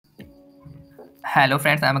Hello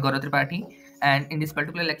friends, I am Gaurav Tripathi, and in this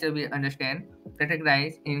particular lecture we understand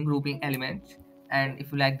categorize in grouping elements. And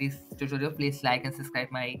if you like this tutorial, please like and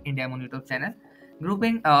subscribe my Indiamoon YouTube channel.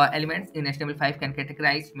 Grouping elements in HTML5 can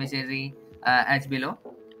categorize majorly as below: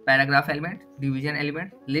 paragraph element, division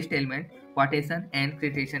element, list element, quotation, and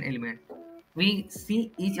citation element. We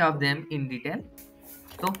see each of them in detail.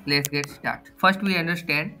 So let's get started. First, we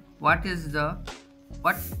understand what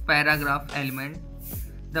paragraph element.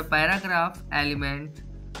 The paragraph element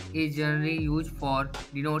is generally used for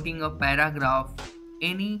denoting a paragraph.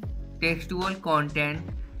 Any textual content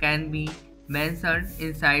can be mentioned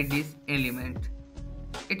inside this element.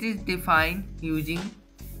 It is defined using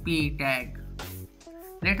p tag.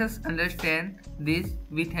 Let us understand this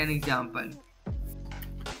with an example.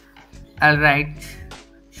 Alright,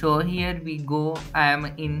 so here we go. I am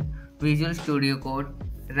in Visual Studio Code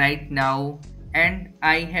right now and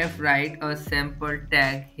I have write a sample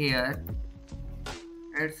tag here.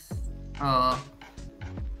 It's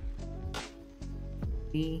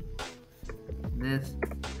see this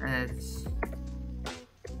as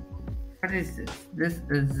what is this? This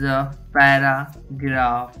is a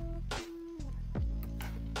paragraph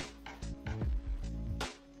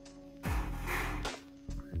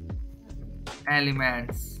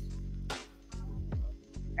elements.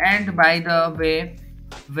 And by the way,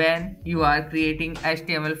 when you are creating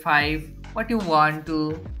HTML5, what you want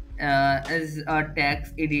to is a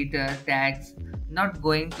text editor tags, not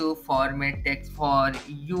going to format text for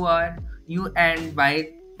you. And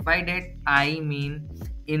by that I mean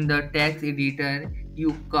in the text editor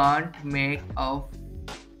you can't make a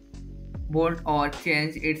bold or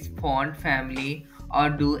change its font family or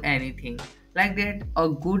do anything like that. A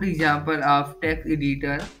good example of text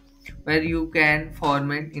editor where you can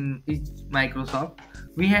format in each Microsoft,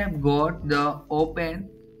 we have got the open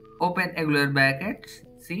angular brackets,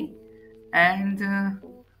 see, and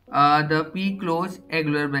the p close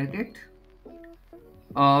angular bracket,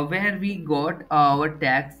 where we got our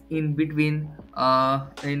tags in between,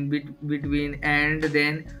 between, and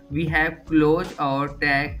then we have closed our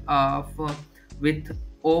tag of with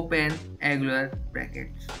open angular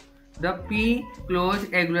brackets. The p close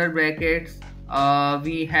angular brackets,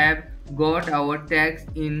 we have got our tags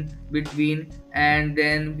in between, and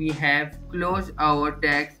then we have closed our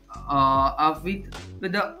tags up with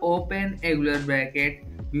the open angular bracket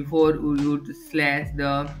before we would slash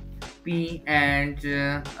the p and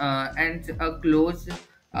a close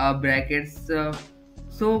brackets.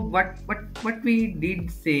 So what we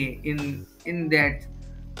did say in that,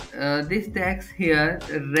 this tags here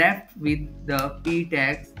wrapped with the p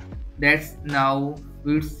tags. That's now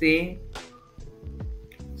we would say.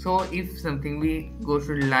 So if something, we go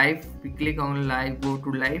to live, we click on live, go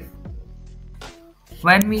to live.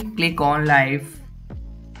 When we click on live,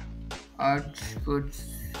 put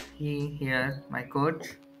here my code.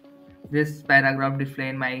 This paragraph display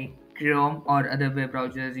in my Chrome or other web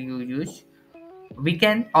browsers you use. We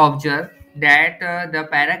can observe that the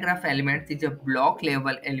paragraph elements is a block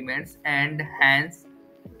level elements, and hence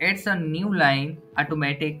it's a new line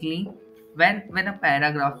automatically when a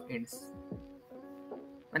paragraph ends.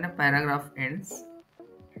 When a paragraph ends,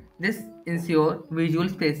 this ensures visual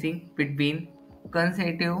spacing between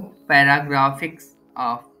consecutive paragraphics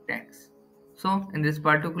of text. So, in this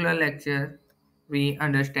particular lecture, we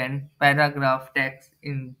understand paragraph text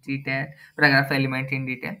in detail, paragraph element in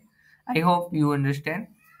detail. I hope you understand.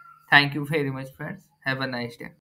 Thank you very much, friends. Have a nice day.